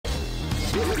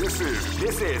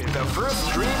This is the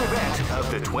first dream event of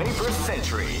the 21st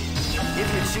century. If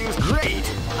you choose great,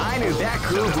 I knew that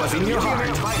groove was in your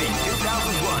heart. Fighting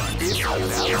 2001 is about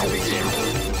to begin.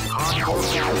 Hardcore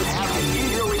fans have been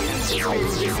eagerly anticipating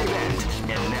this event,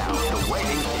 and now the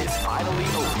waiting is finally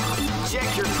over.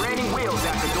 Check your training wheels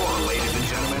at the door, ladies and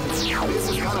gentlemen. This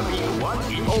is gonna be one.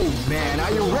 Oh man,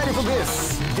 are you ready for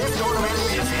this? This tournament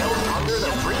is held under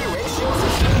the free ratio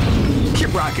system.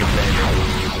 Keep rocking,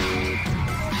 baby.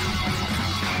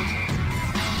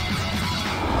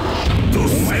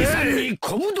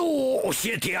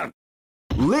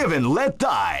 Live and let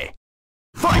die.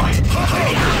 Fight!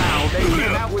 Now they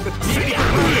came out with a team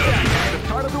attack at the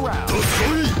start of the round.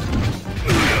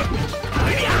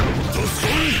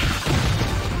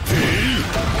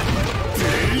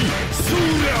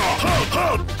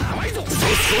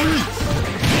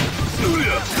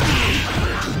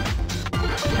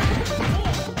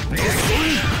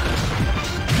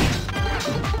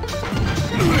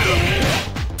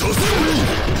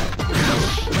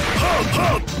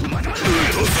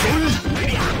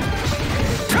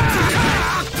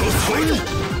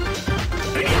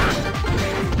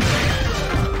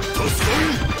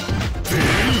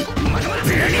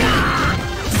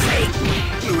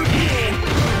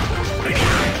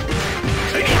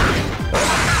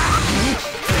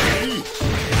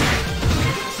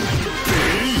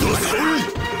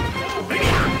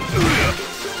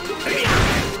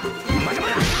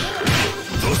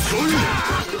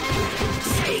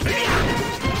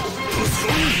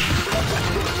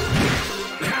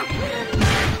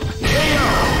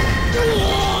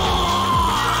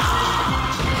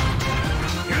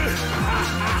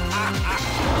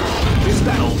 This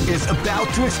battle is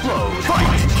about to explode.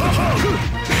 Fight!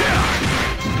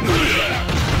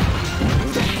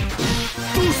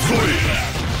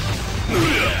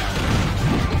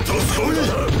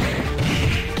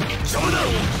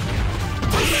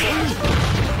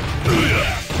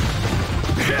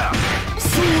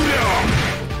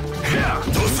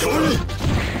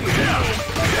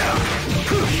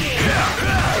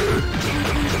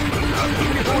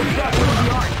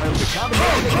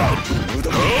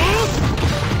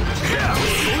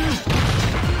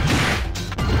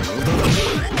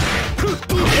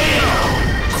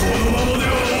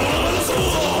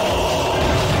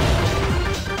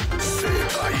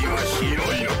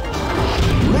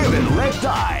 Live and let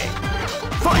die.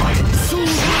 Fight!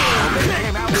 They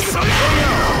came out with some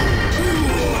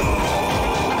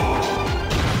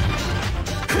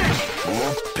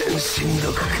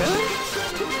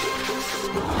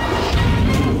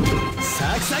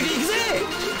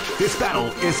This battle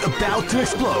is about to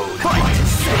explode. Fight!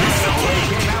 They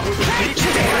came out with a big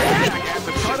attack at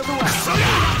the start of the round.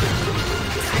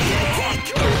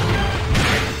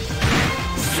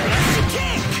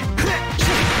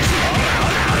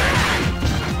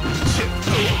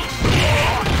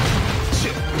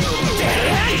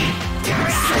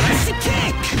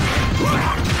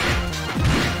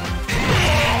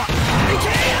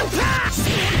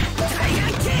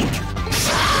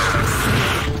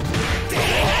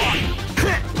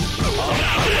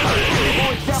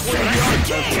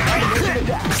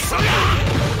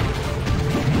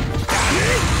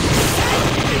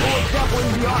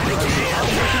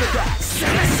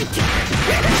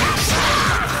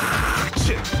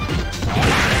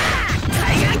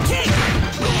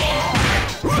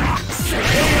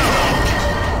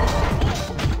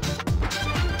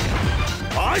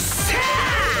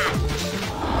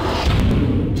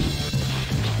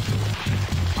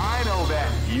 I know that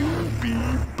you'll be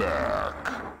back.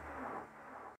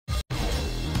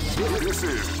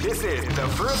 This is the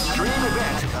first dream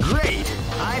event. Great!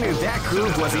 I knew that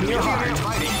groove was in your heart.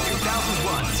 Fighting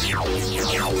 2001.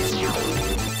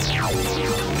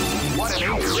 What an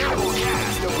incredible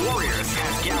cast of warriors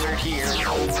has gathered here.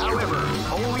 However,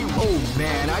 only... Oh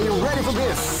man, are you ready for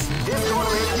this? This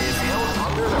tournament is held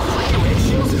under the free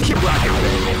ratios. Keep rocking,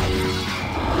 baby.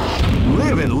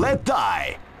 Live and let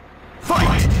die.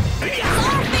 Fight!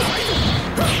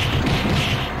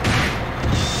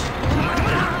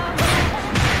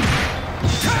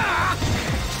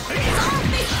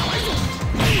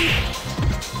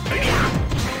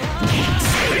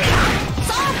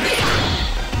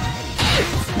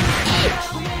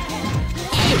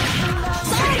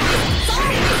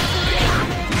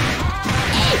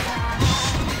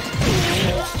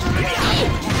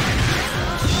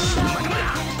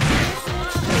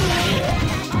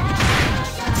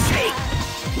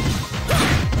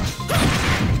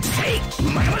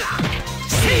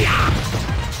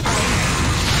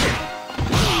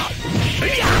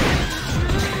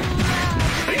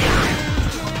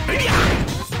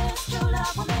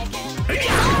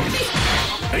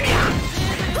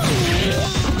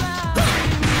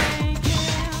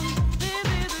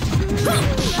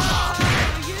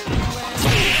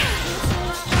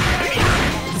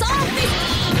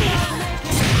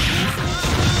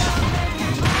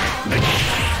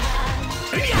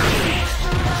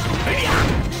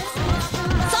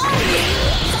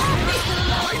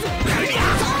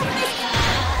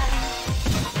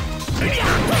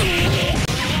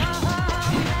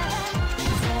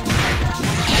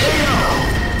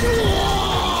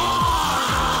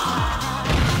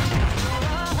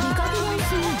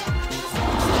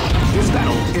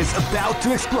 about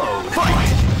to explode. Fight!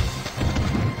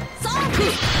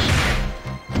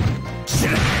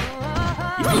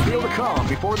 You can feel the calm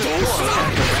before the storm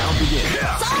as the round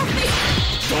begins.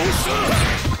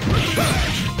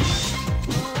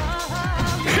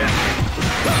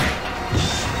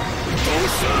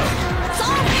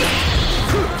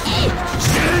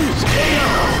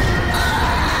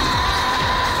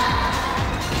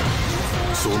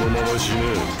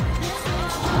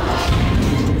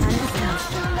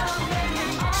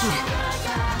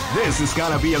 This is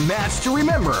gonna be a match to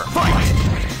remember. Fight!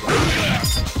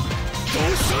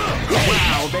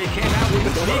 Wow, they came out with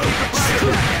a sneaky surprise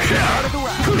attack at the start of the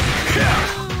round.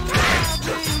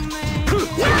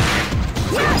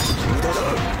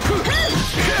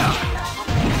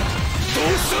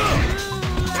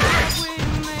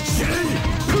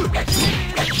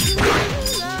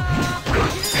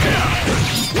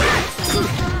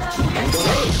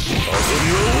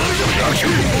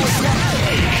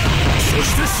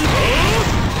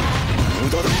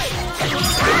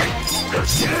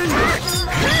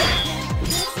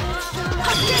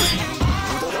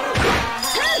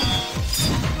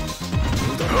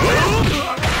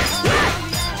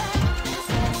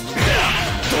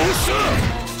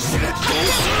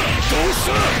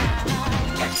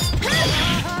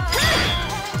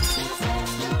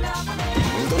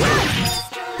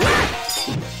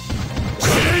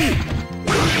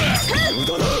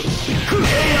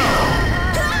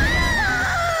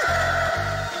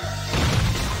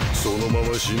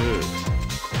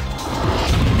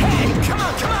 Hey, come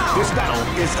on, come on! This battle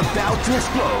is about to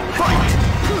explode. Fight!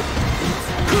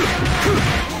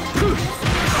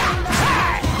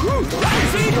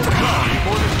 Rising to the ground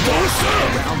before the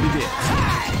round begins.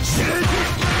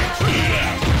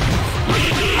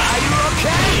 Are you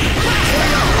okay?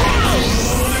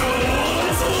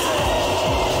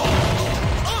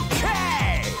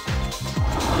 Okay!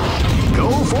 Go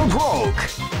for broke.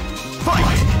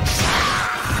 Fight!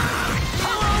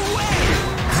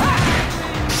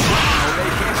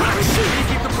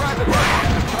 Keep the private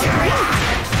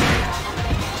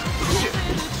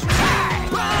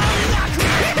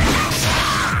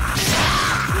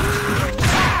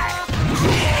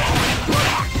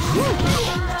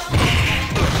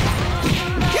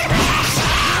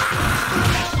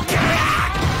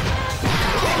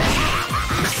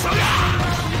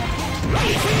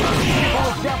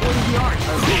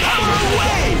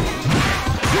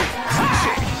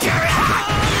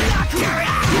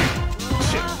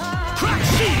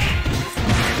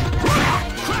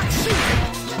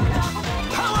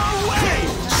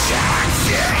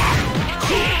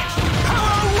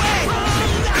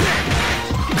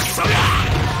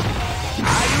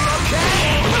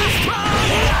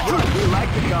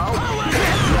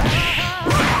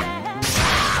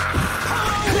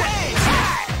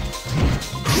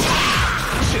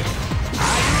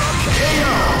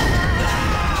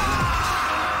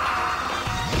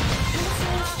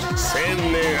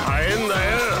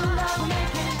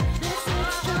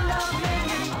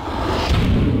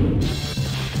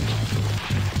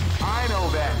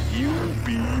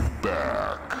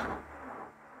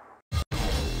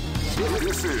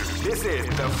This is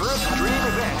the first dream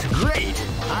event. Great!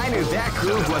 I knew that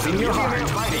groove was in your heart.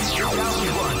 Fighting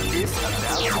 2001 is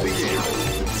about to begin.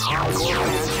 Hardcore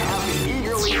fans have been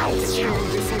eagerly anticipating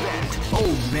this event.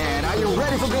 Oh man, are you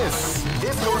ready for this?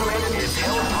 This tournament is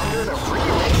held under the free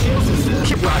ratio system.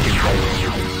 Keep rocking.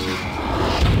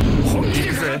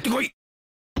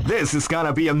 This is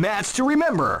gonna be a match to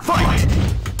remember. Fight!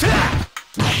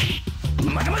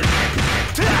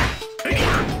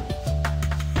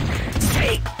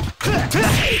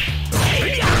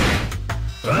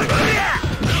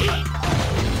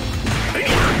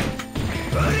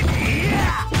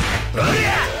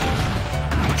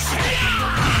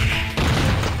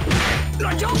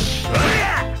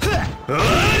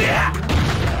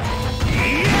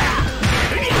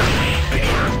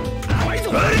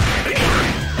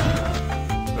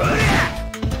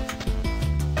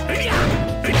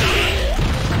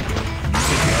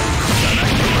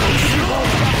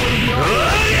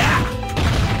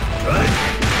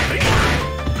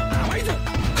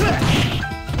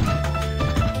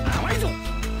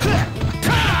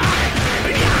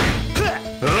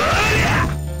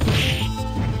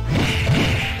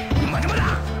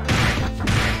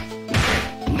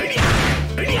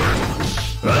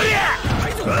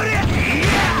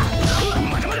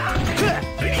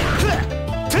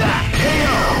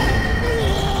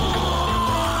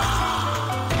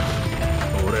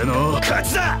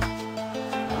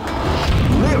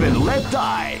 Live and let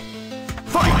die.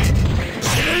 Fight!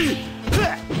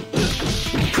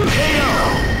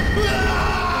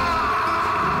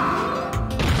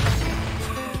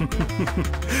 受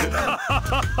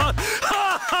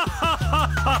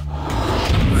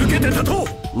けて立とう。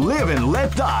 Live and let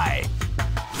die.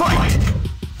 Fight.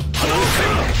 波動拳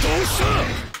どうした。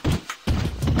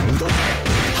波動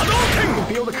拳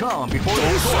Feel the calm before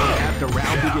the storm as the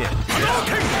round begins. 波動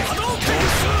拳波動拳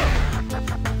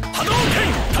波動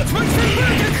拳竜巻旋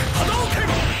風脚波動拳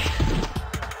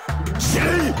シェイ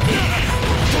どう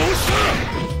した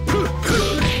フッフッ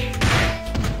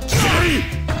シェイ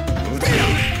うだや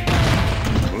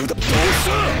うだどうし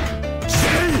たシェ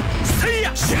イせい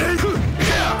やシェイフッ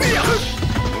いや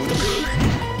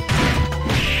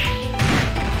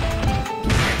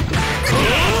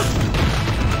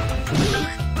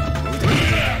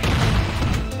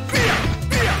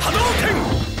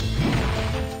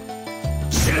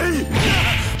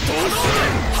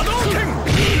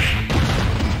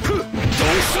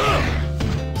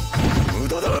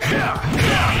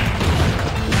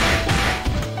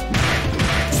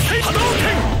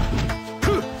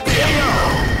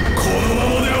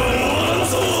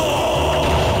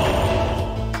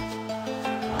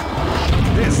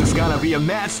This is gonna be a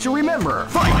match to remember.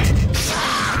 Fight!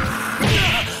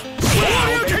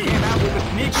 Wow, they came out with a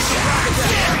sneaky surprise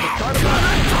attack at the start of the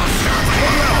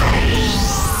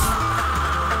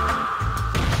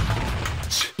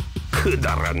match. く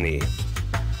だらねえ。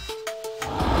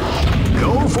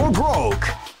 Go for broke.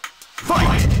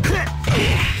 Fight!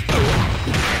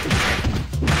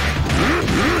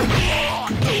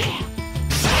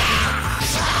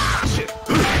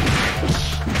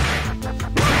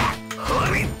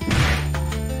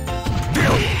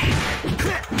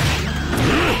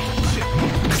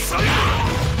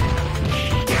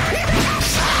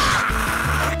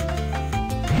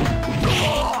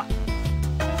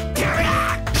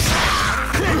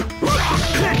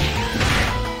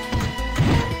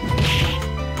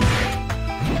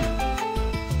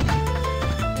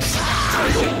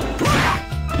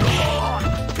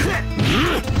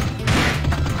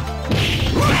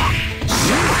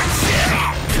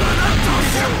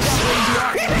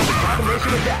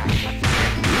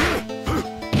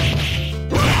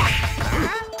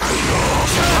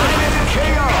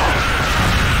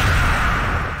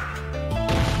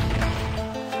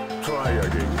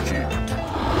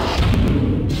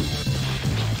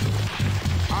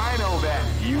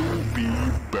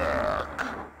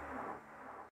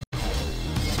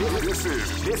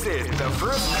 This is the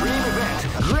first dream event.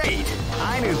 Great!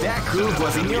 I knew that groove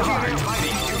was in your heart.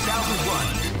 Fighting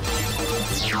 2001.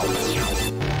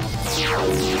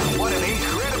 What an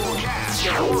incredible cast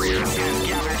of warriors has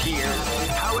gathered here.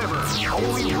 However,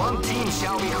 only one team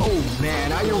shall be. Oh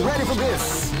man, are you ready for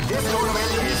this? This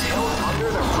tournament is held under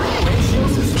the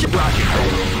regulations. Keep rocking.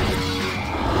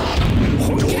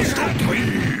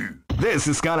 This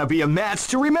is gonna be a match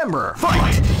to remember.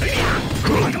 Fight!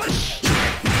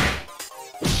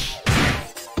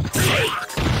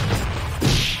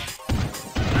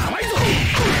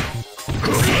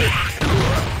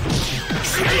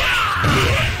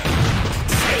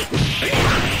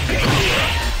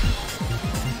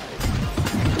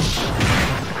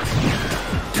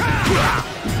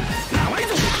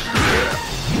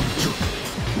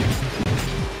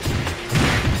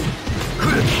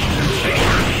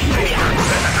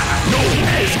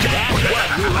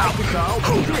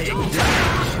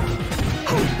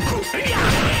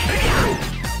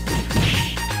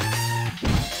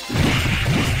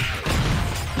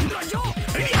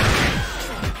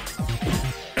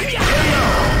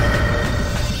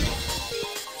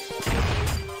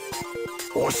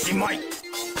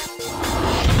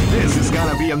 This is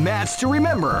gonna be a match to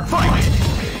remember. Fight!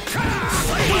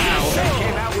 Wow, they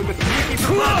came out with a sneaky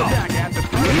surprise attack at the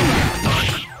start of the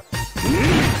match.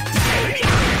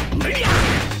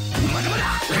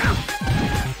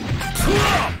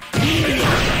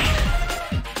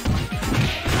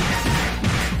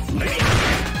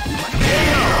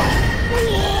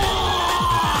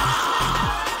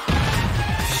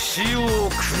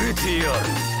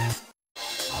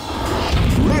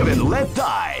 Live and let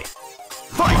die.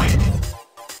 Fight!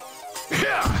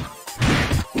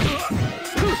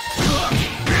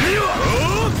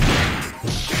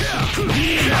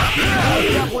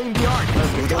 Doubling the art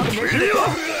of the combination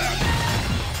attack.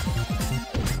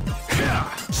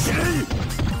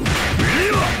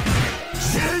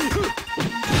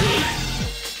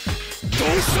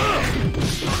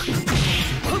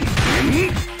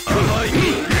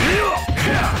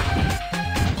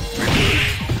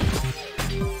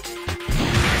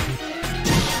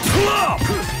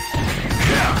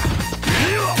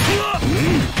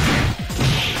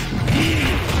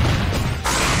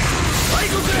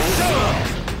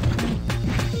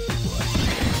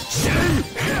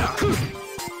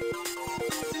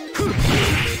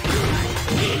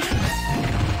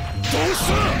 うし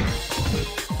た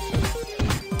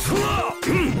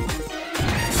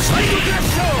サイドクラッ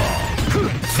シャー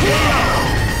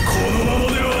このまま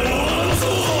では終わらんぞ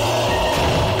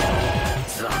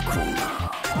雑魚な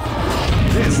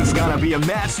This is gonna be a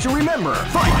match to remember.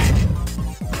 Fight!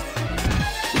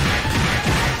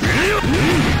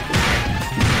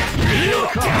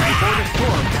 Calm before the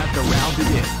storm as the round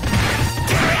begins.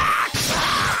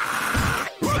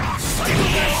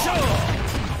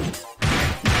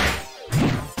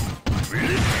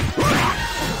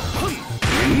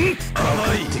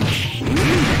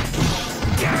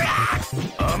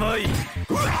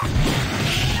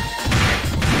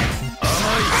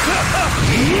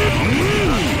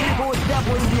 People is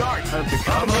definitely the art of the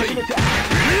combination attack.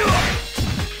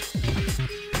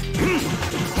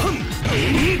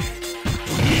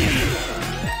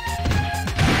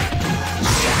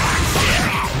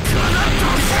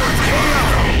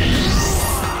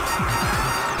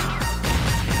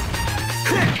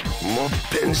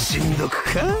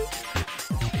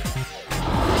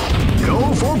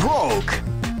 Go for broke.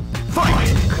 Fight.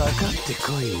 かかって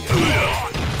こいよ。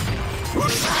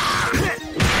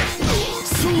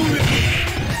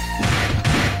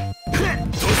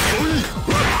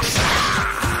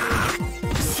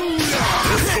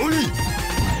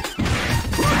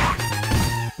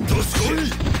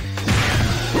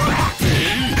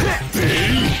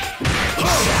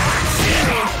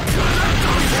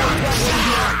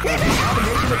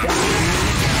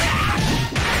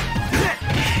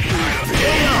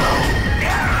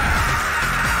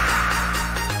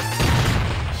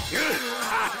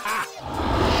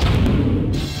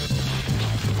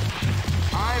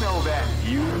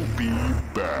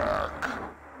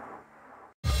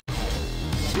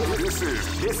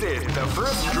This is the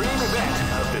first dream event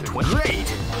of the 20. Great!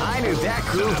 I knew that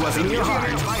groove was in your heart.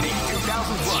 Fighting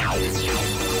 2001.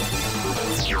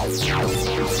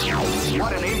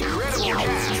 What an incredible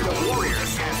cast of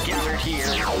warriors has gathered here.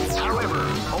 However,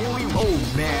 only... Oh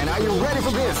man, are you ready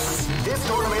for this? This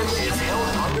tournament is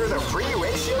held under the free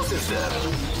ratio system.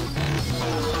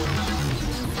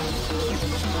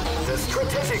 The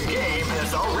strategic game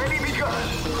has already begun.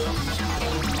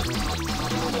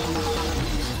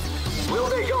 Will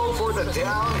they go for the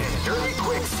down and dirty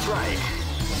quick strike?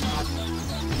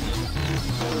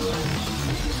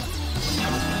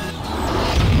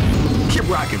 Keep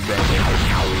rocking, baby.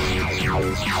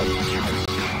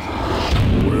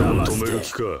 俺を止める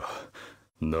気か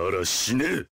なら死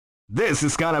ね This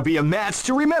is gonna be a match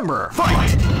to remember.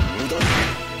 Fight! You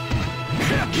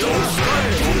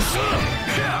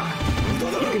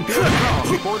can feel the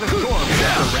calm before the storm as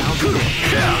the round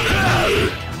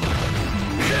begins.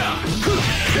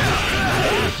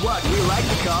 That's what we like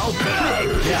to call big.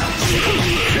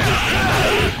 That's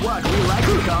what we like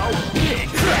to call big.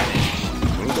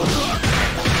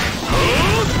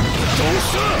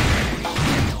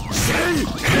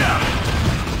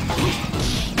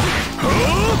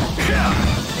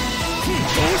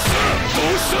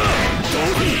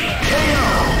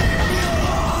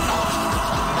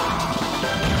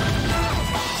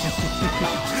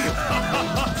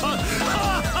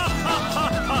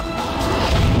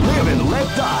 Live and let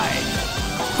die.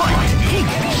 Fight!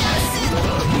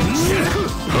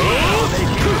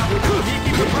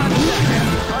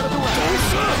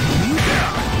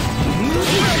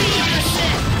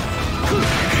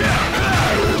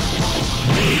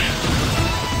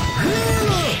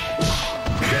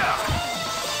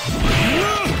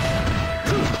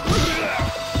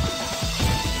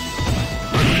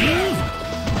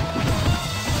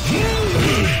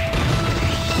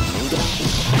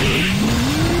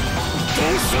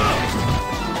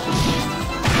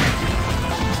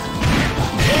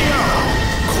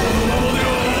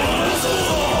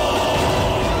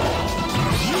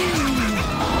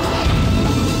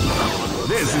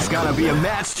 This is gonna be a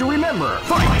match to remember.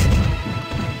 Fight!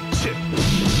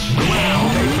 Wow,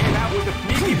 they came out with a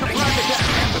sneaky surprise attack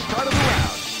at the start of the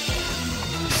round.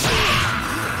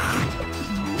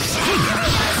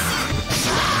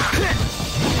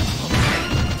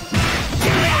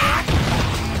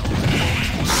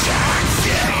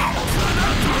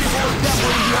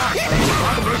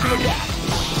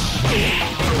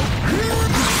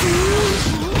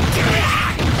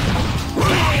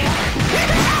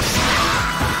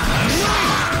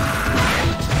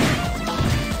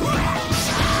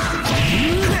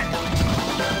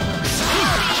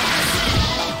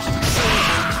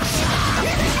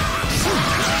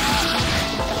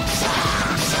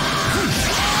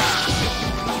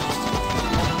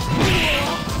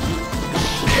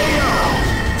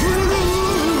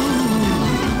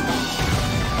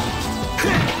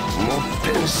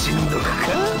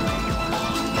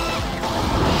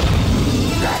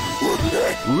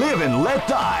 Live and let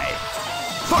die.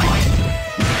 Fight!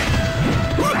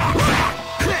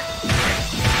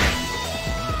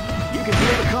 You can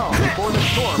feel the calm before the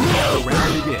storm as the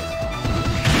round begins.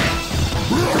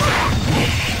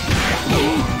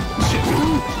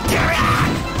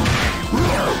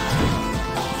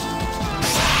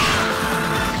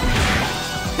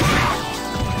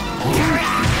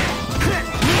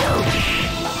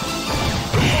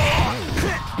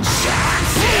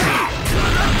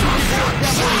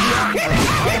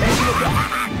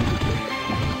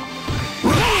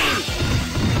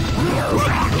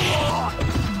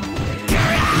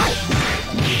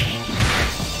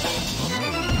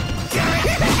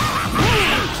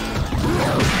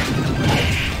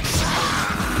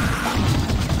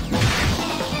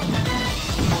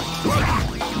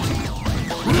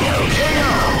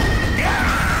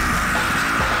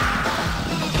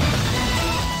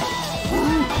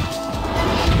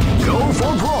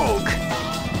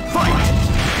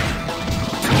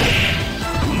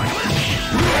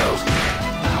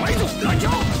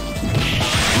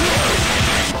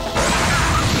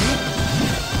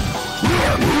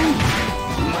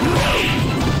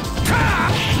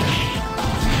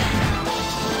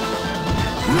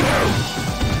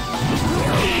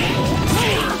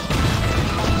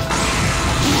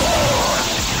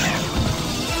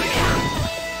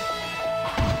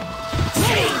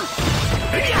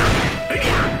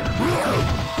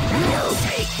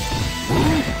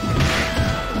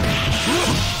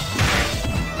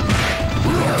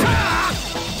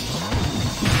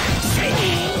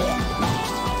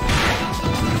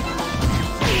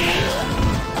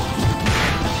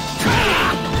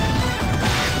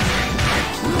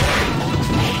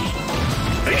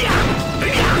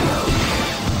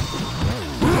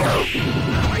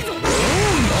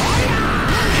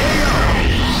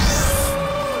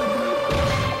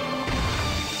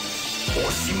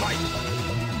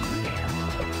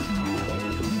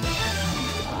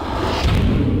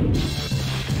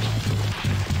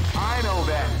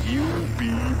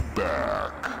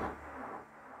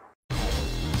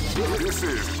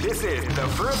 This is the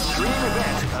first dream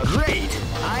event. Great!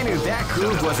 I knew that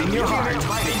groove was in your heart.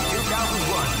 Fighting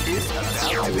 2001 is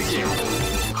about to begin.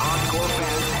 Hardcore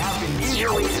fans have been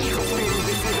eagerly anticipating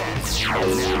this event. And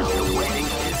now the waiting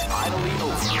is finally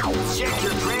over. Check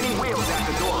your training wheels at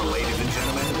the door, ladies and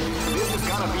gentlemen. This is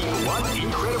gonna be one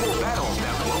incredible battle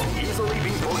that won't easily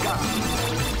be forgotten.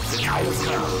 The time has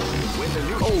come when the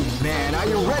new... Oh man, are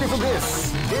you ready for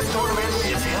this? This tournament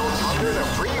is held under the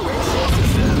free ratio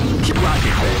system. Keep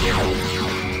rocking, baby.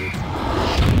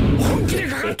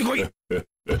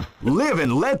 Live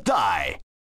and let die.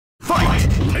 Fight!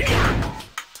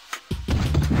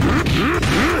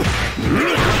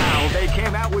 Wow, they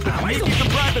came out with a sneaky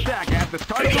surprise attack at the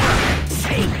start of the round.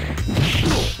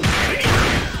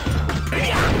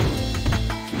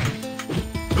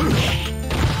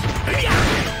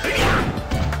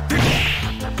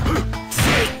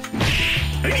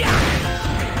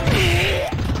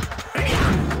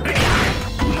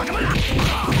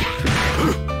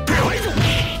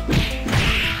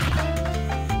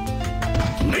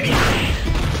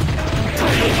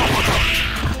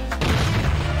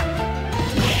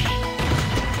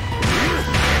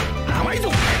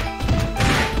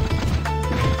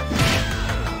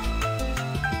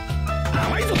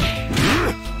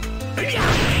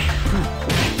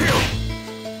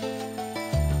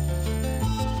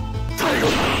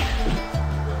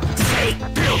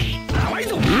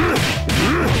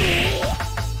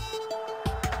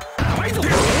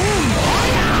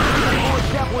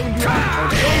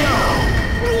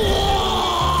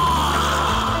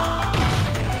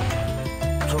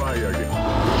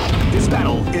 This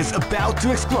battle is about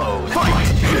to explode. Fight!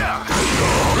 They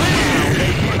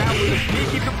came out with a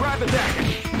sneaky surprise attack.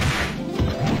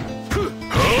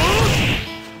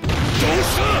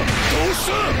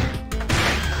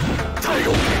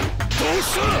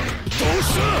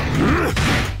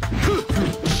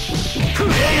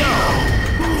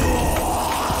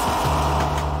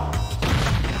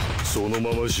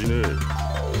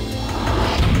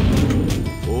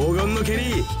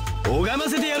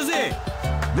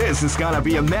 This is gonna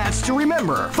be a match to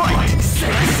remember. Fight!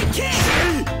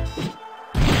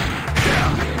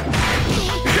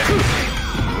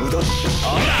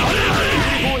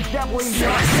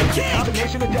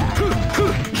 Combination attack.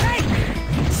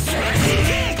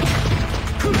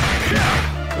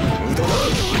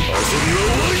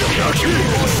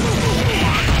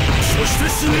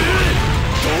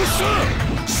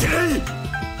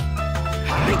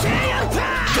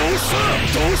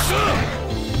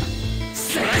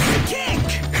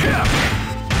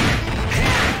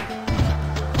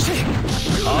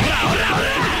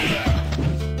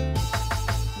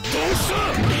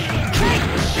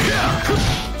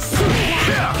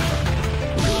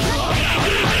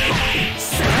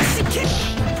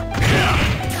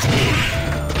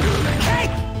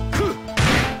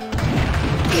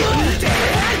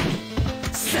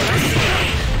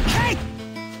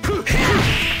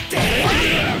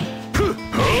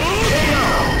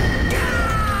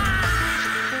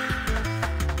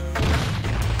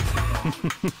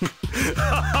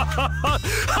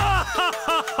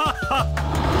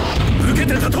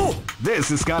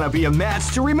 This is gonna be a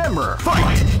match to remember.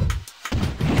 Fight!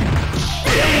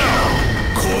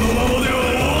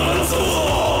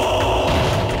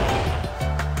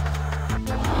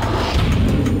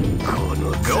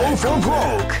 Go for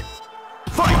broke!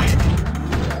 Fight!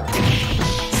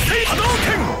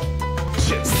 Hadouken!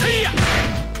 Seiya!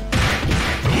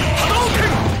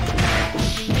 Hadouken!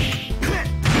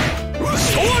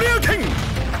 Shoryuken!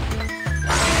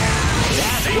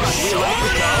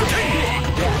 Shoryuken!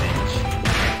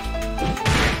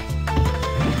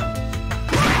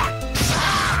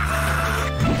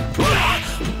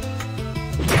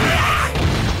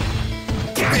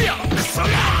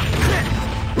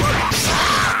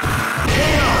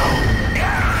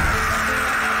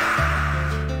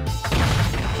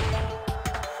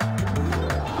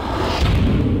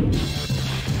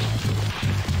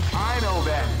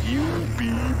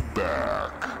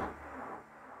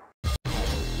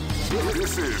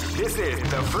 This is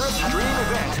the first dream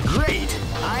event. Great!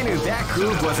 I knew that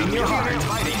groove was in your heart.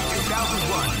 Fighting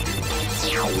 2001.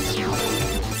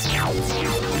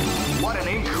 What an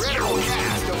incredible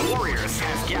cast of warriors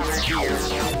has gathered here.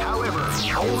 However,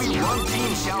 only one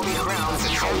team shall be crowned the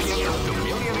champion of the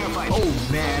Millionaire Fight. Oh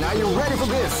man, are you ready for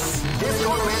this? This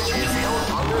tournament is held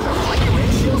under the free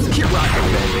ratios. Keep rocking,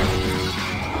 baby.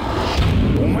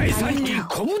 お前さんに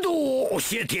コムドを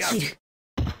教えてやる。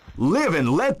 Live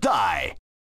and let die.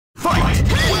 Fight!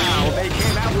 Wow, they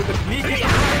came out with a sneaky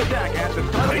surprise attack at the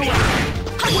start of the round.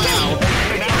 Wow, they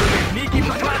came out with a sneaky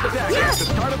surprise attack at the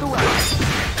start of the round.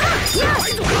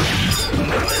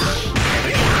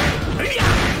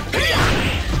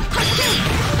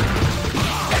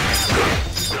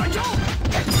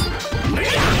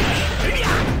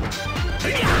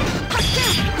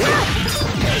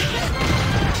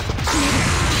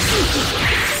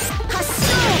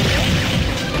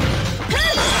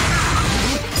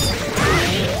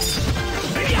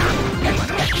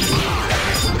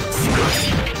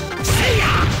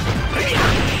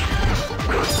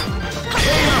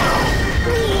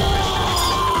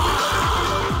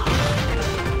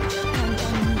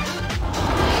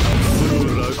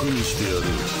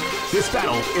 This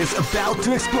battle is about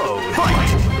to explode. Fight!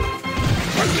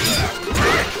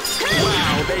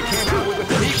 Wow, they came out with a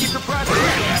sneaky surprise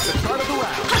attack at the start of the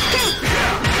round.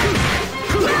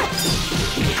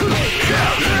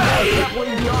 That was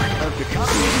the art of the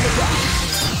combination attack.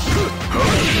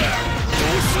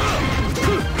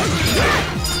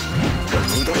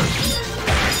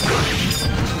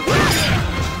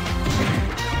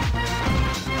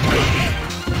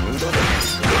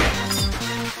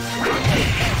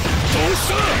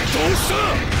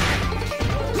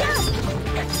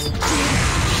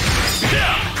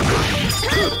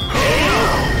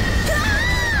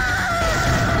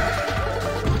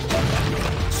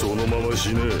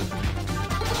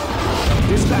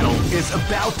 This battle is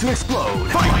about to explode.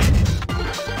 Fight!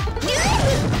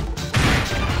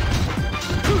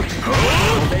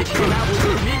 They came out with a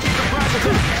sneaky surprise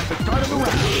attack at the start of the round.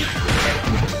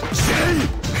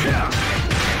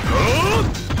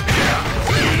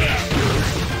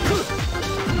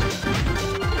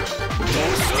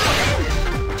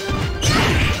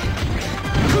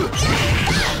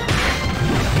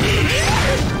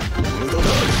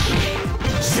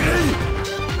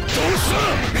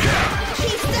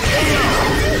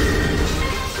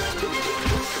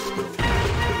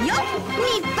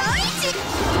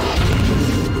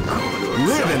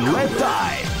 Live and let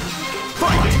die.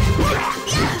 Fight!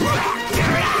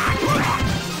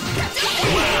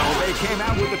 Wow, they came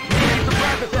out with a sneaky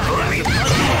surprise attack at the start of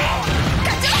the round.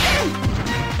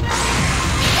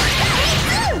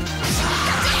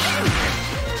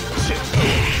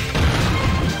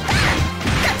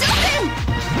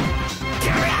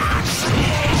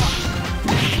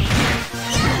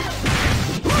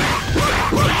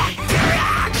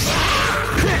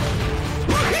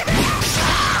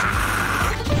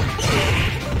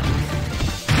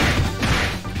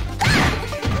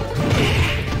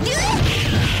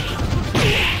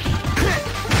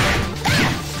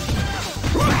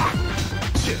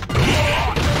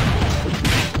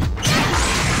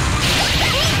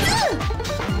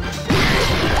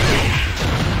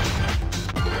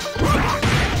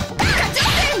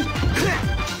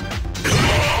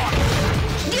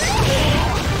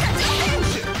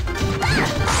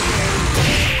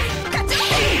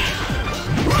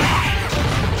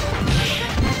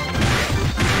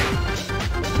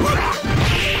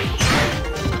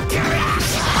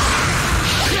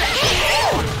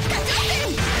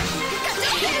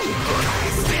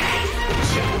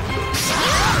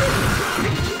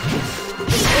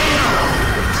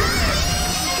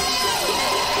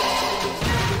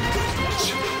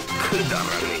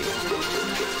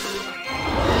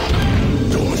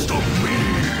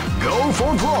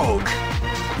 for broke.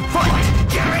 Fight!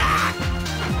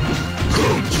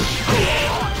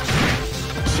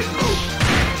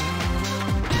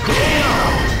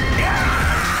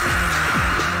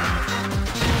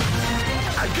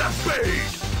 I got paid!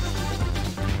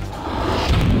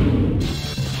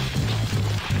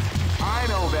 I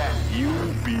know that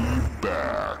you'll be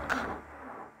back.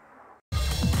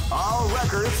 All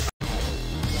records.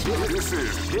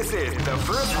 This is the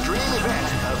first dream event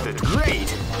of the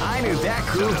great. I knew that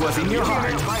groove was in your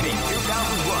heart. Fighting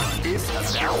 2001 is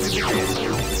about to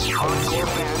begin. Hardcore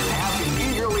fans have been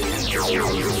eagerly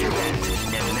anticipating this event,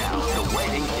 and now the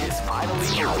waiting is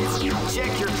finally over.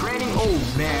 Check your training. Oh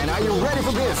man, are you ready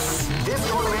for this? This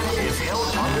tournament is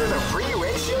held under the free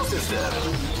ratio system.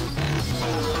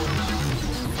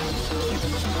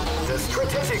 The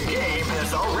strategic game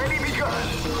has already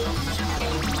begun.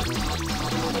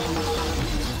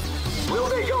 Will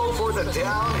they go for the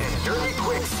down and dirty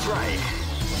quick strike?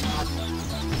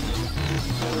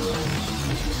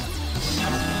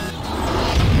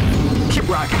 Keep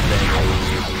rocking,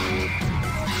 baby.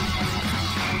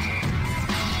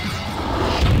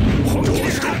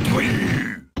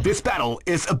 This battle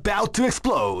is about to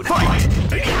explode. Fight!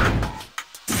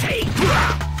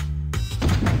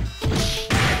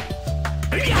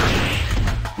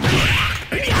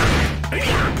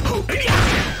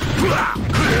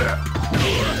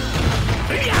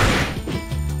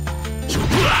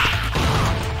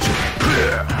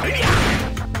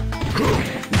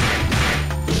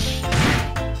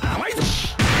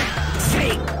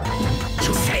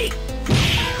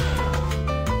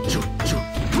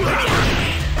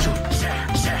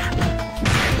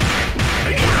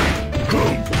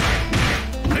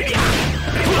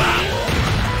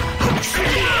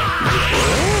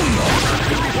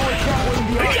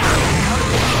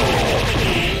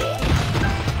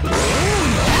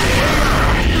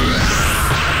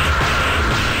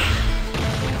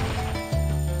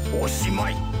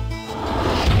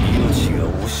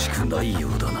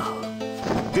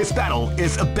 This battle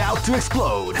is about to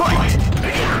explode. Fight!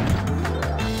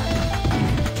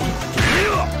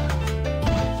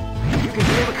 You can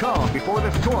feel the calm before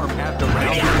the storm as the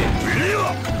round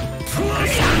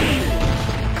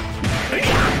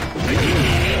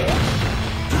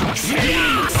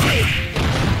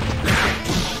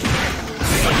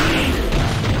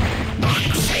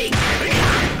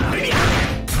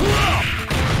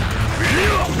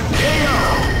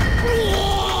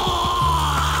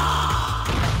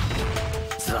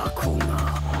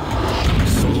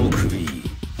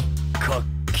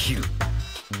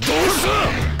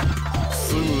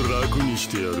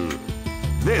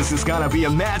This is gonna be a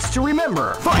match to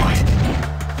remember. Fight!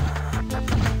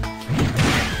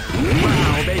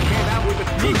 Wow, they came out with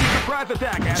a sneaky surprise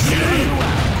attack at the end of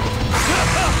the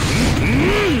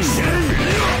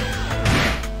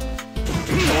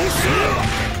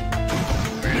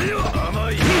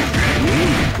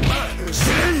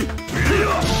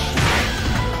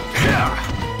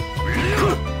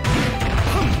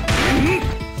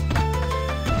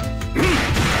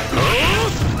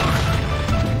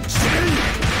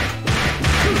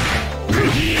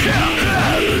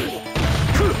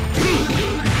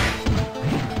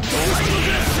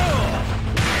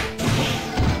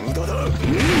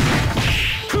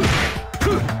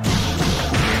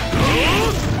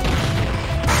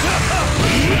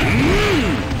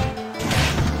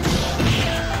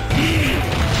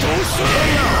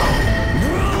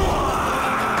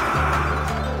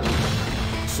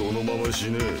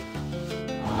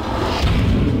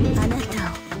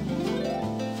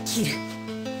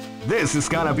This is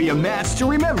gonna be a match to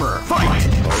remember. Fight!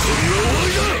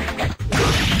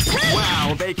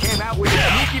 Wow, they came out with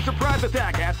a sneaky surprise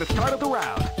attack at the start of the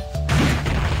round.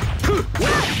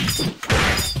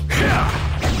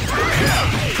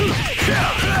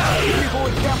 People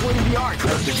is definitely the art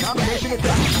of the combination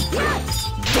attack.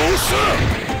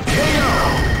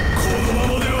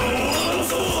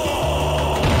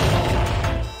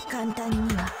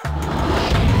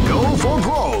 Go for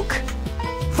broke.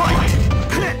 Fight!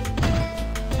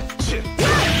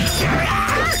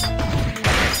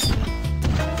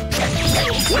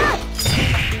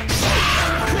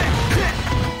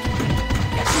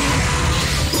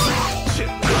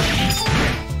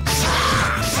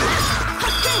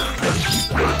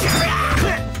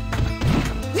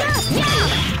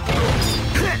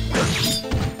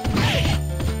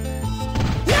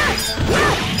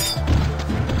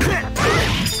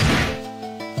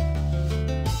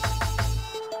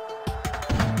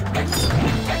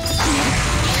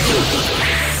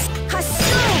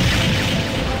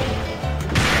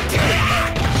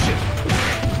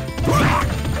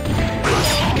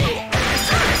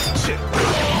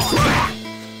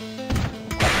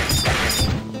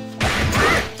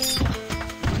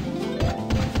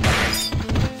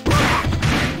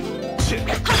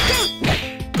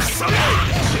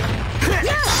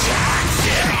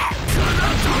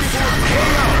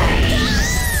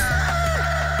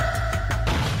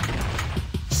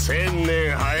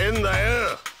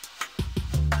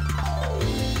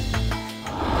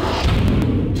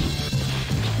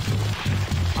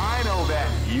 I know that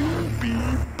you'll be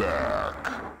back.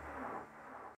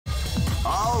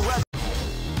 All right.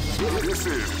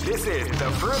 This is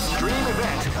the first dream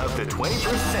event of the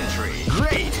 21st century.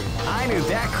 Great! I knew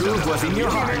that groove was in your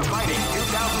heart. Fighting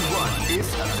 2001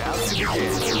 is about to begin.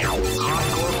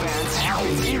 Hardcore fans have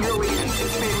been eagerly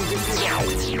anticipating this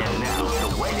event, and now the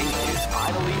waiting is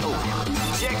finally over.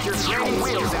 Check your training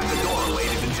wheels at the door,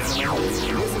 ladies and gentlemen.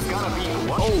 This is gonna be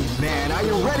one. Oh man, are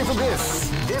you ready for this?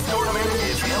 This tournament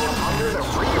is held under the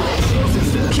free ratio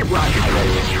system. Keep rocking.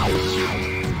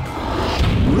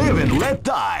 Live and let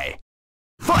die.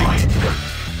 Fight!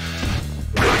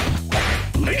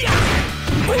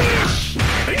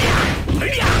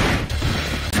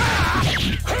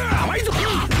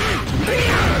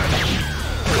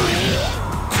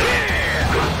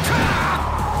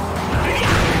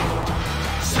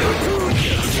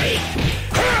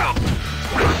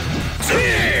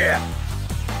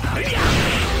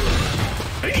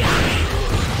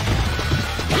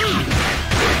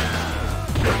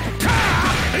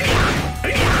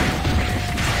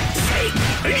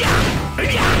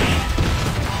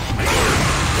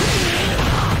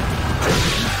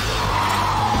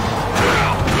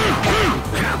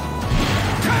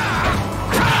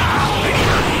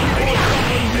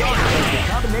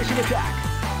 Combination attack.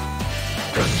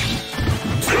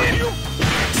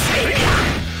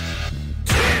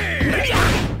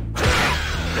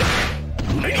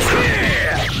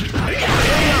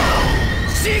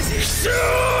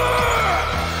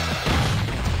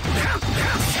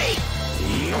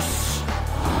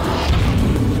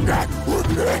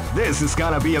 This is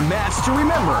gonna be a match to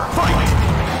remember. Fight!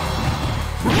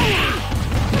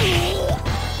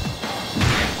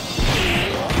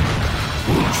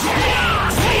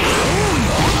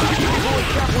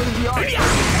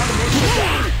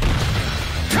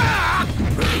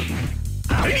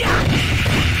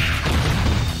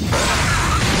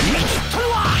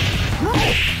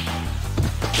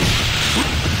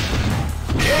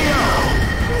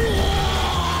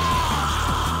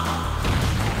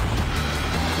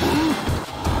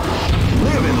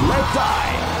 Live and let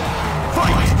die.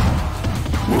 Fight!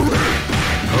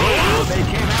 Oh, they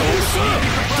came out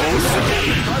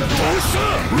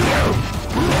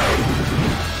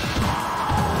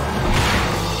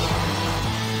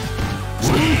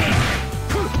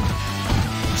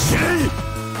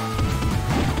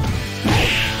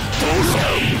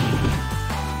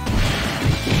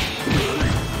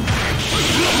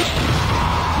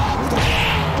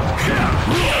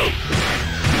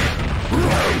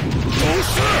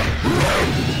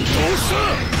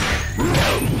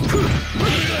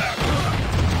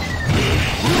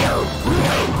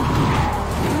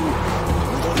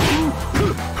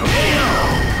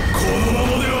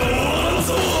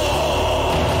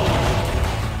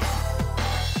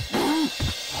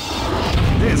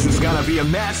This is gonna be a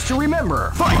match to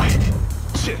remember. Fight!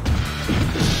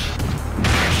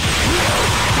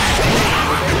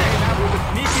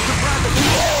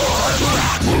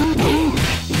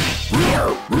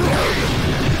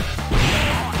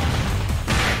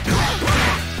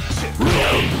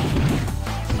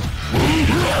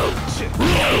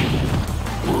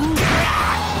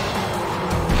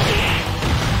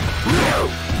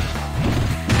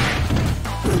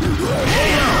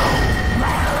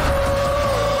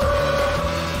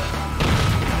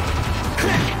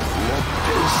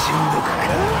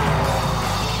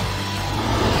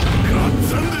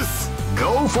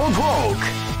 Go for broke!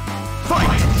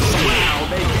 Fight! Wow,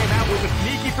 they came out with a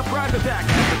sneaky surprise attack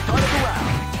at the start of the round.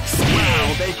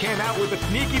 Wow, they came out with a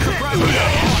sneaky surprise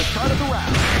attack at the start of the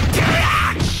round.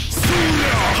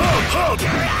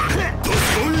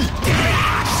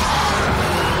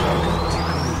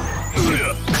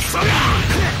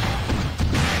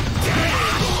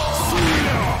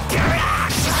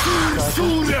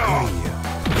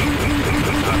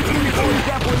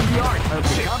 Definitely the art of the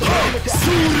combination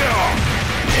attack.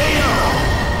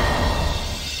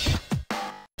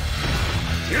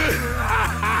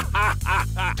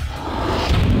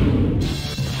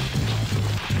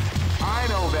 I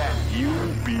know that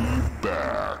you'll be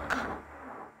back.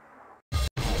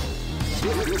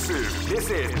 This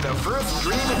is the first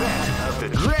dream event of the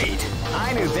great.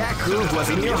 I knew that groove was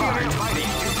in your heart. Fighting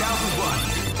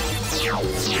 2001.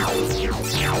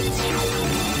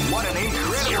 What an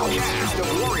incredible cast of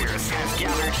warriors has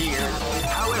gathered here.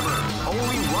 However,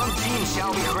 only one team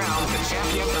shall be crowned the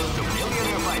champion of the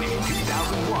Millionaire Fighting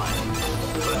 2001.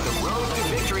 But the road to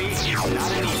victory is not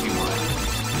an easy one.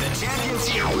 The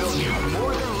championship will need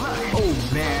more than luck. Oh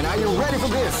man, are you ready for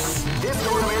this? This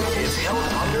tournament is held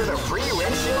under the free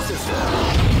ratio system.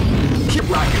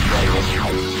 Keep rocking, baby.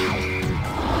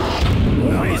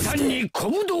 Nice. に小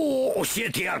武道を教え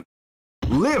てやる。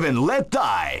 Live and let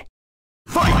die.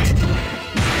 Fight! Wow,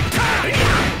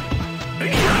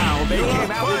 they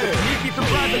came out with a sneaky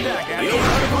surprise attack at the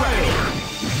start of the round.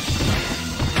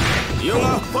 You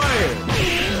are fired!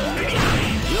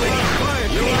 You are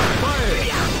fired! You are fired!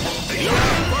 You are fired! You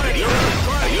are fired! You are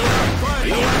fired! You are fired!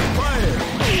 You are fired!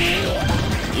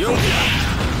 You are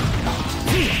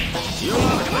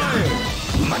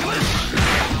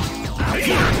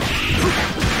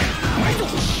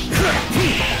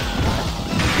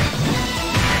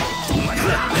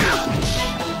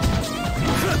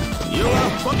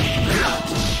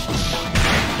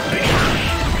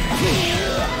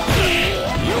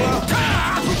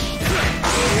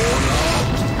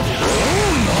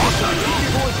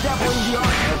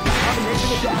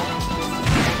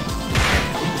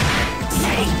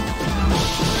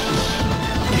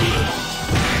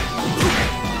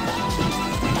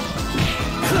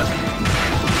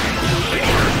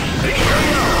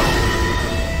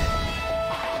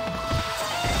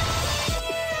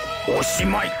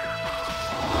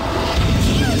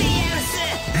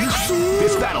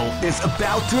This battle is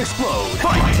about to explode.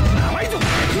 Fight!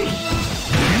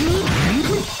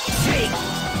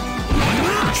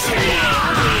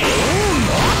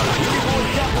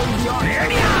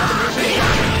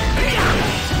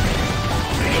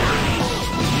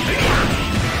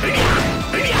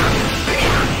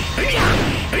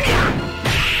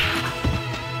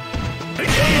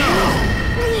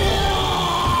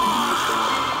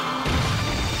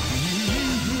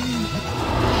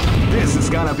 This is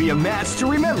gonna be a match to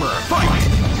remember. Fight!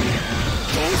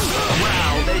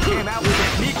 Wow, they came out with a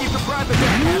sneaky surprise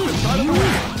attack at the start of the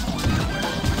round.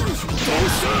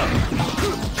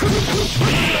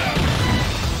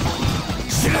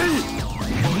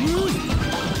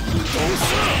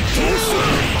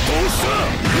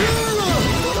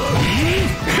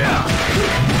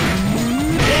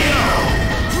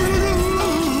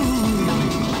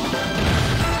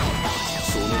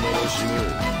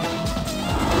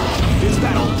 This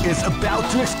battle is about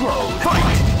to explode.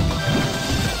 Fight!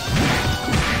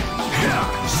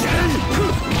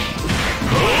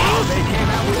 Oh, they came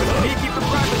out with a sneaky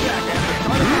surprise attack at the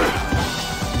start of the round.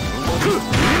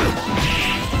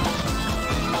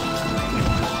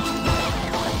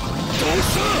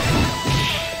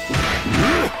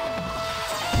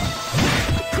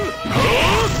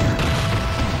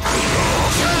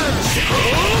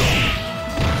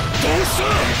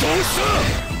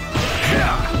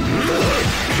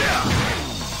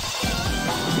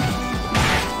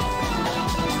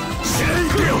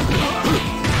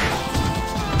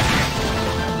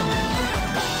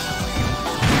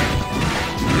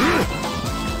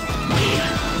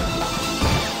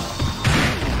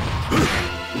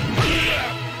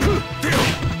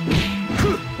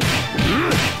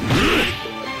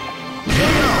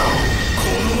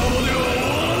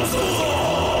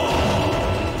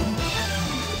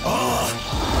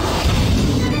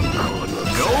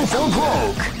 For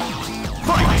broke.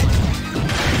 Fight!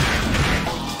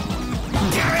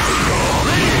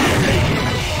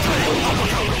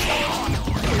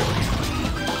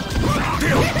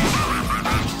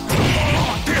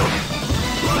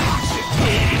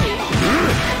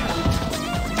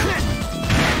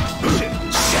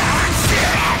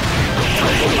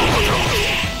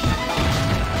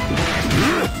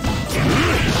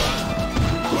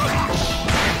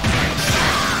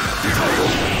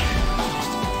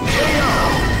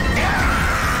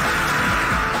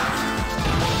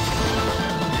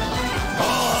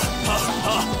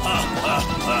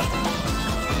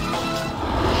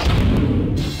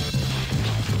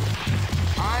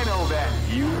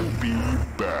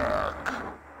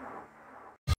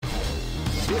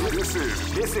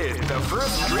 This is the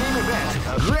first dream event.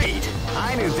 Great!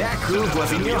 I knew that groove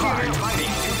was in your heart. Fighting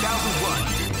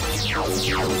 2001.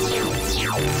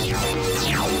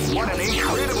 What an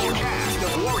incredible cast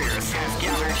of warriors has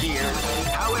gathered here.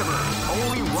 However,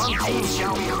 only one team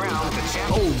shall be crowned the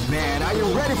champion. Oh man, are you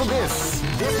ready for this?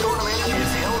 This tournament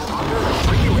is held under the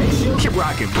free ratio. Keep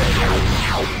rocking, baby.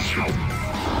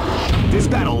 This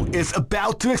battle is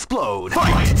about to explode.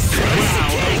 Fight! Wow,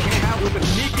 they came out with a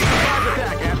sneaky surprise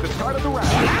attack at the start of the round.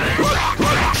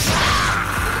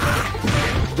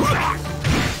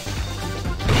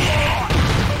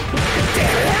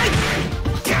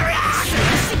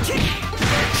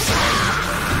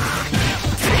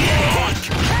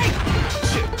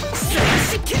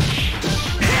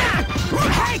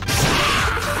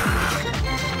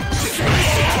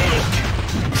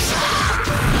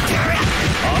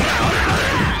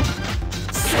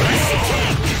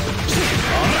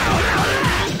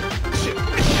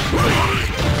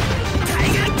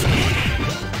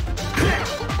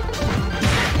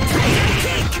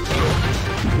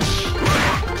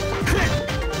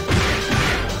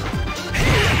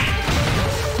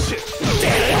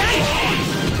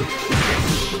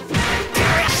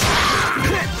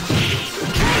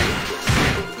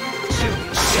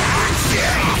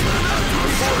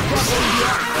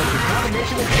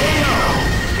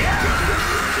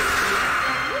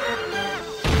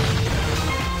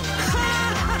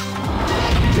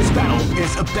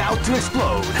 is about to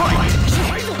explode. Fight!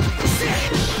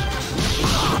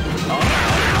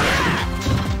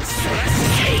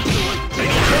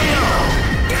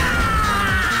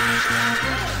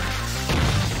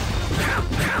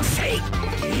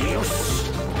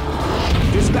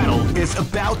 This battle is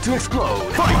about to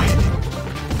explode. Fight!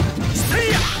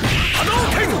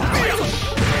 Hadouken!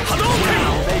 Hadouken!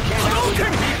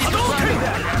 Hadouken! Hadouken!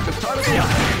 Hadouken!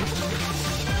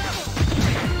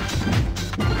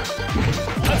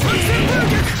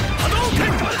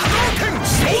 Hadouken!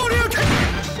 Shoryuken!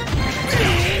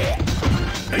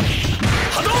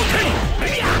 Hadouken!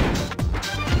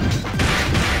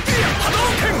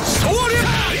 Hadouken!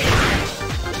 Shoryuken!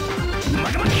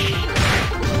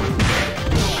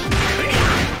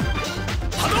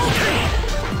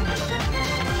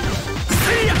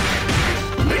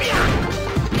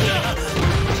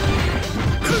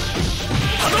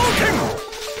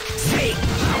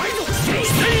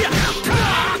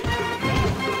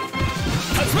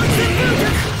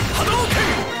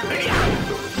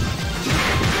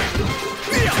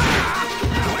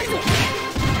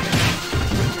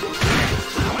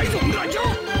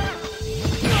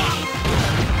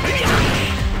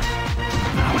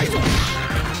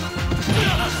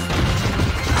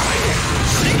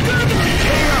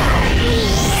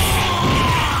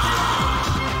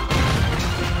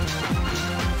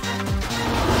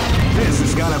 This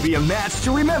is gonna be a match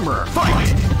to remember.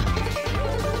 Fight!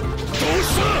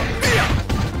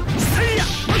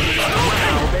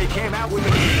 Wow, they came out with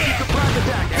a surprise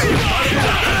attack at the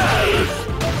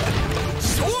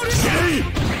start of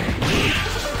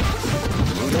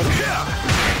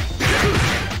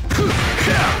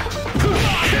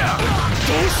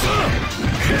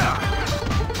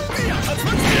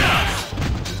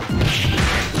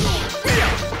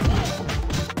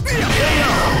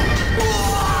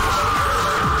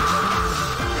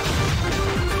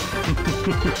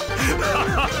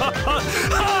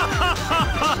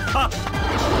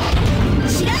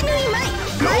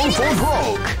Go for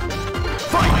broke!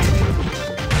 Fight!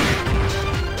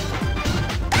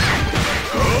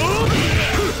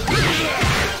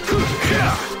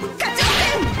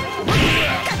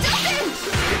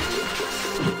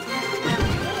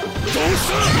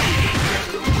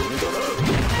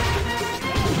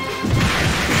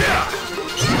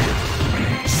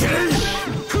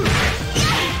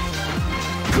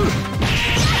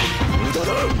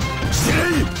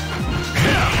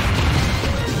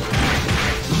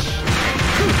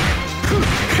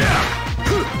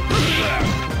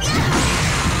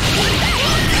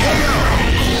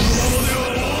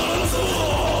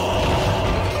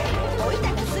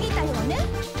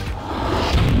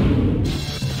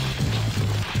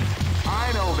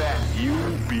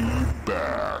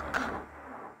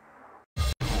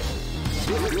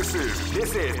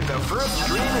 This is the first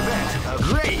dream event of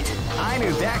Great! I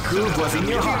knew that groove was in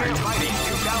your heart. Fighting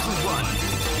 2001.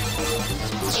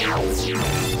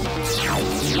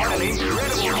 What an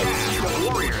incredible cast of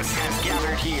warriors has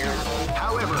gathered here.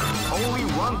 However, only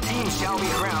one team shall be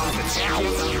crowned the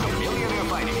champions of the Millionaire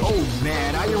Fighting. Oh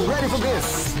man, are you ready for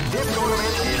this? This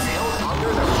tournament is held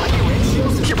under the free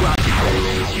ratios. Keep rocking.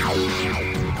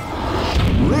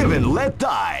 Live and let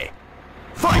die.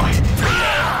 Fight!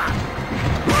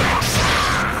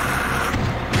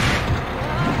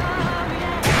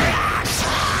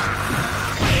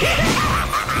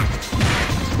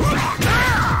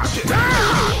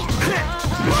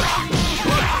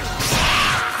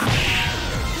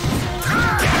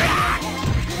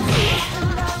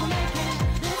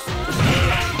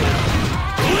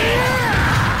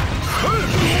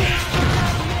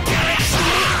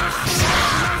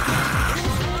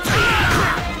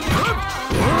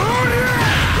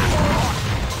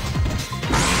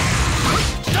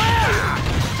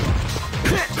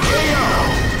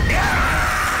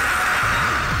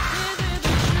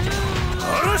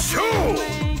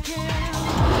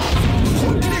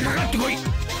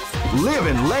 Live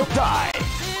and let die.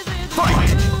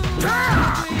 Fight!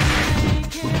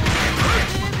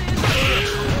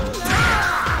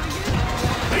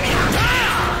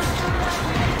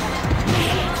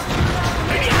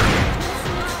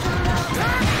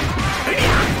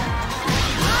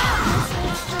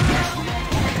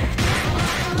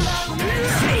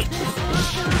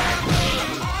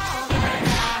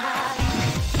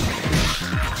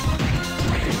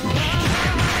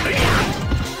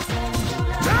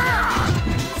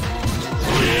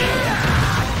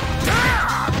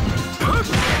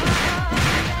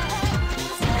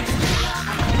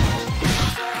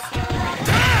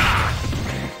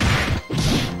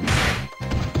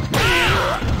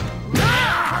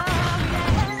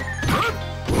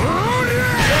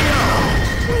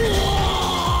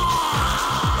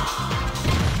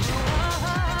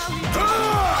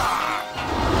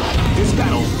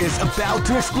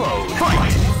 to explode.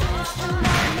 Fight!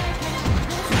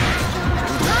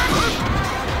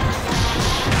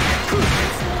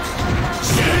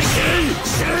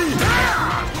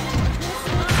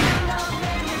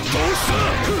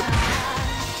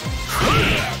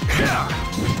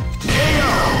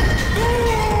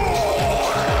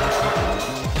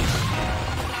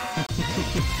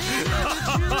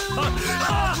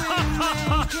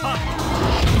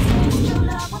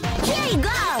 Here you go!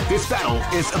 This battle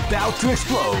is about to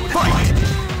explode. Fight!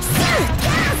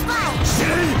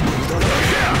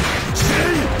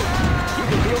 You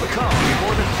can feel the calm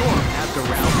before the storm as the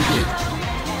round begins.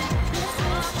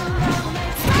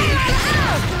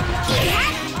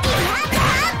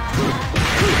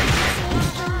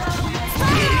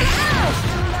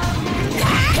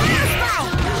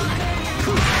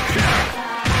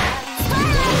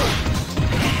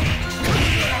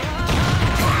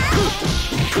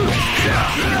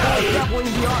 Doubling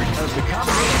the art of the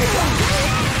combination attack.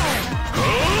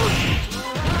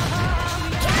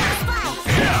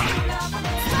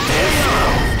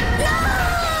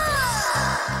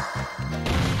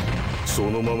 そ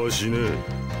のまま死ね。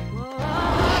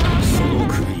その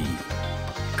首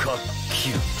かっき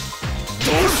る。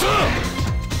どうした。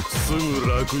すぐ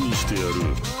楽にしてやる。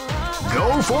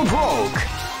 Go for broke.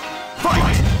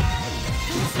 Fight!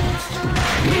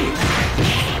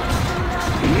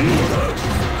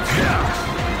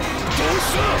 どう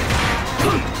した。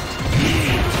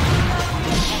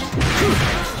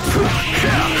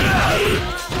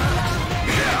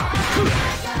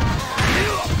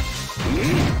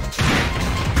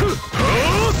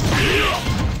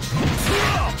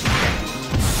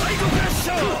サイドクラッシ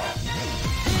ャー。ど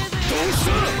うし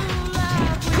た。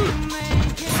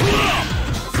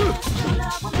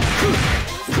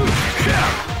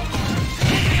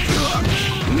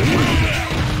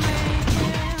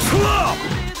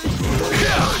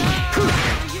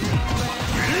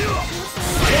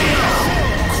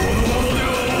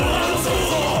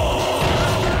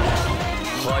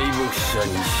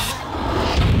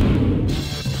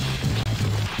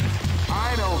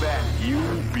I know that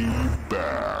you'll be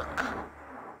back.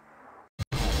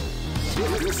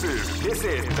 This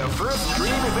is the first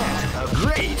dream event of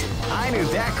Great. I knew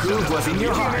that groove was in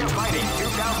your heart. Fighting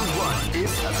 2001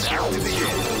 is about to begin.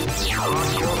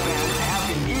 Hardcore fans have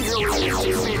been eagerly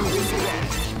anticipating this event,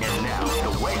 and now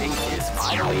the waiting is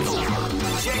finally over.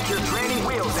 Check your training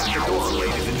wheels at the door,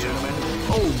 ladies and gentlemen.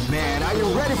 Oh man, are you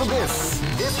ready for this?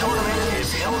 This tournament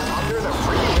is held under the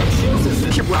free ratio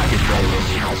system. Keep rocking, baby.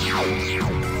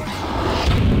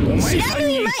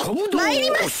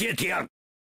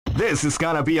 This is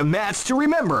gonna be a match to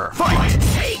remember. Fight!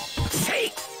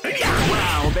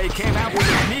 Wow, they came out with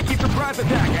a sneaky surprise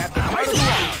attack at the start of the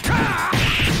round.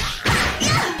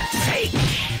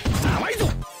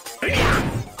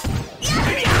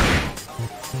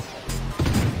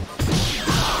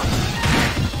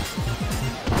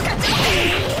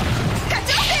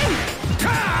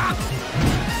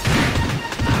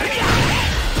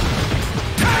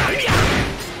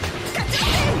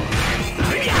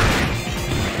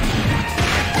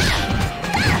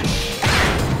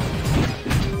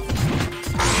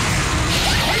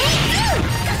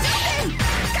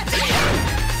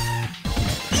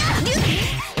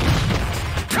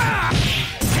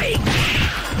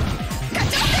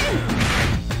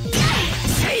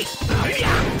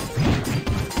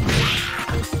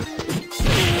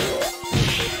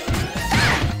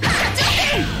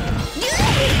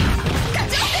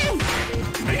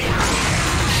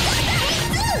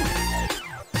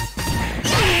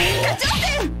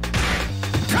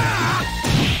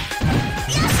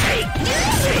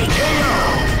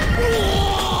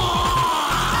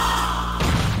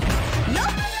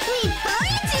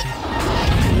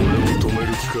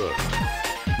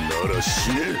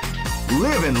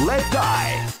 Live and let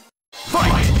die.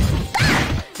 Fight!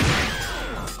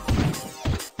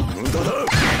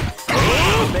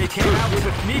 They came out with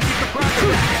a sneaky surprise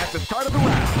attack at the start of the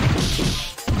round.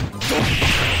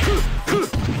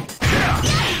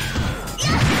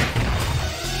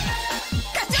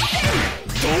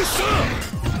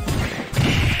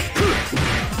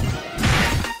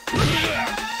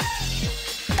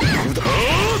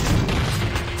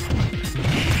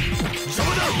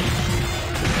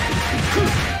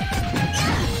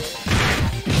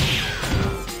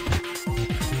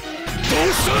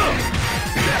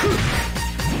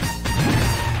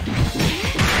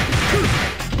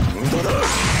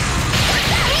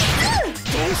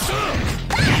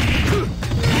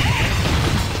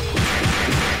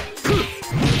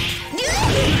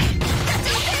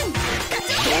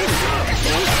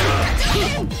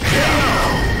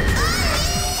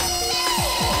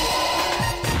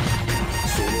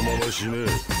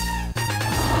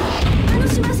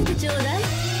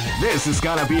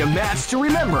 gonna be a match to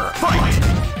remember. Fight!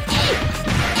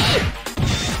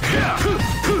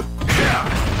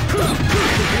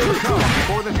 Come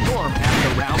before the storm as the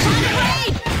round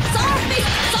begins.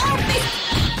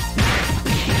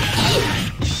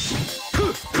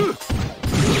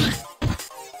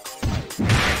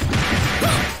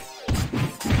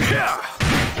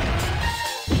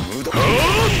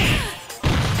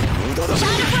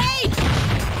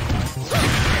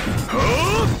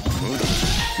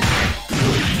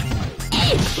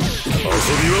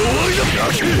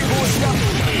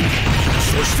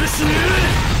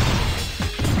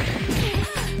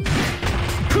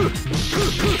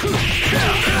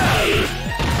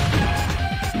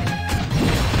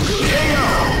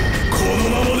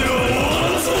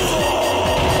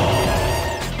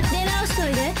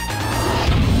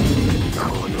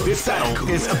 This battle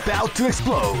is about to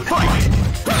explode. Fight!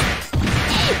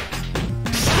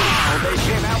 They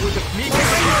came out with a sneak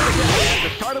attack at the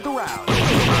start of the round.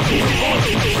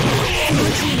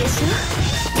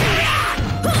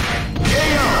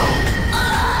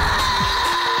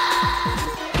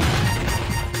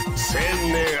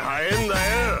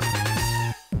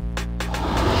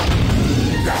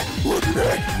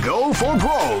 Go for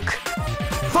broke.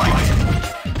 Fight!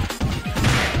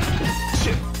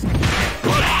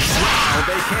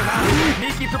 They came out with a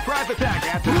sneaky surprise attack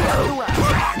at the start of the round.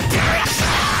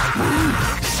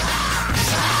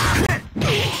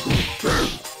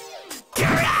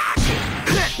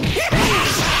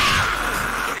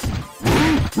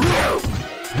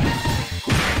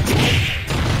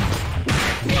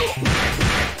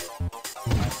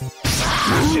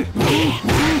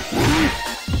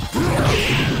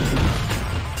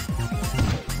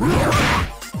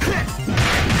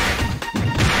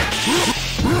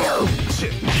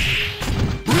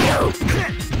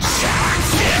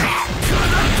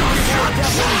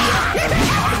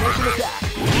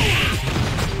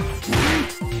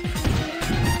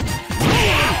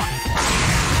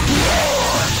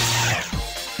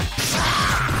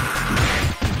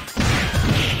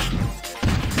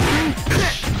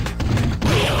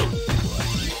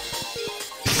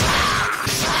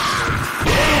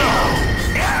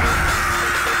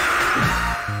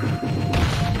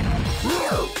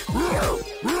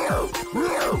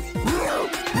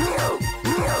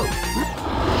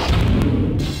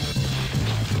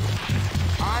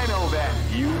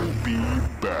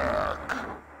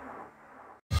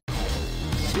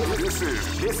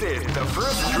 This is the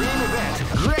first dream event.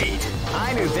 Great!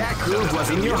 I knew that groove was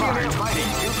in your heart. Fighting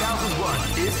 2001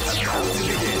 is about to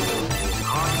begin.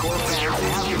 Hardcore fans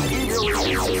have been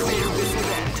eagerly anticipating this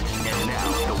event. And now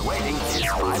the waiting is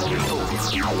finally over.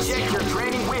 Check your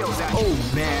training wheels out. Oh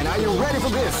man, are you ready for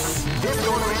this? This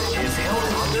tournament is held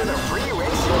under the free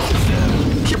ratio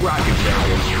system. Keep rocking,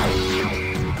 man.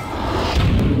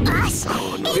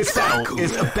 This battle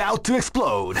is about to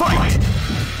explode. Fight!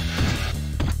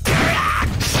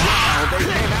 They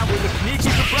came out with a sneaky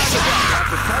surprise attack at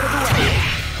the start of the round.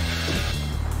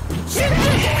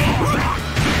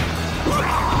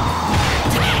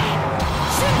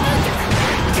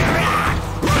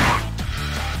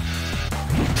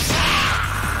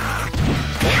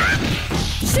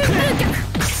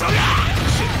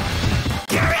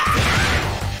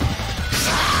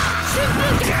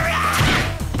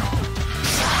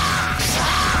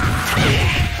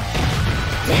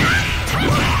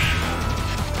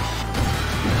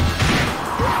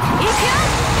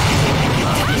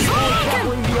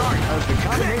 The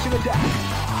combination attack.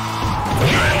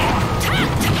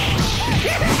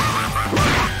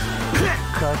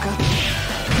 Kaka.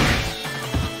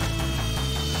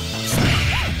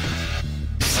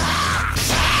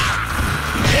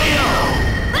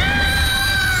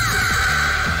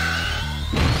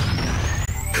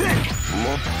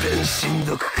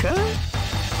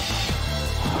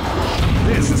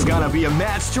 This is gonna be a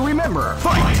match to remember.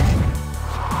 Fight!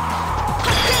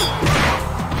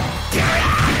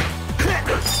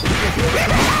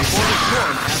 Before the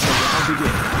storm as the round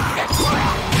begins.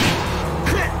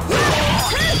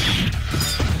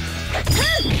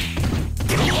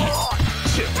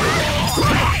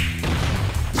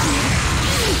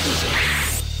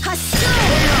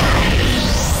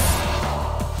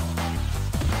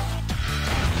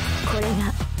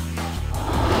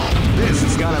 This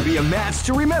is gonna be a match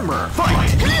to remember. Fight!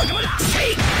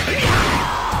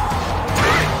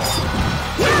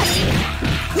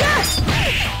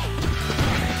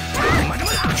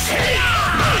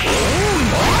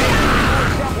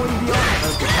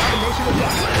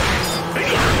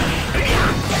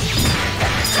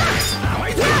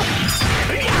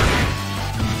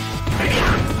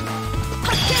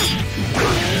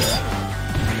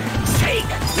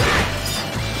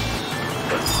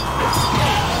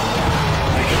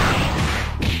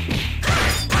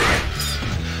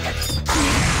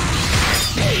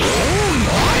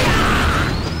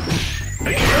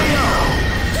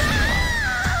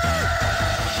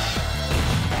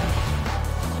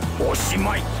 おし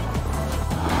まい。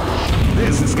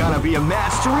 This is gonna be a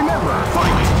match to remember.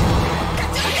 Fight!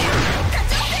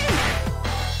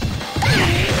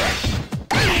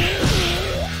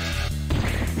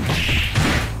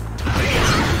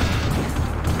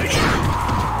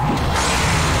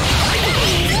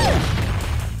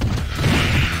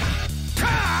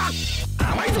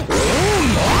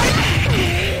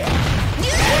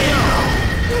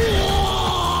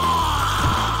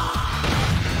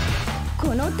 こ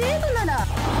の程度なら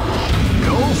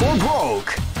Go for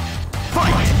broke.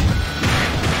 Fight!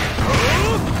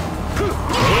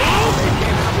 They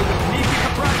came out with a sneaky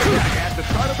surprise attack at the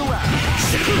start of the round.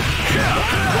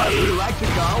 What would you like to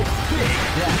go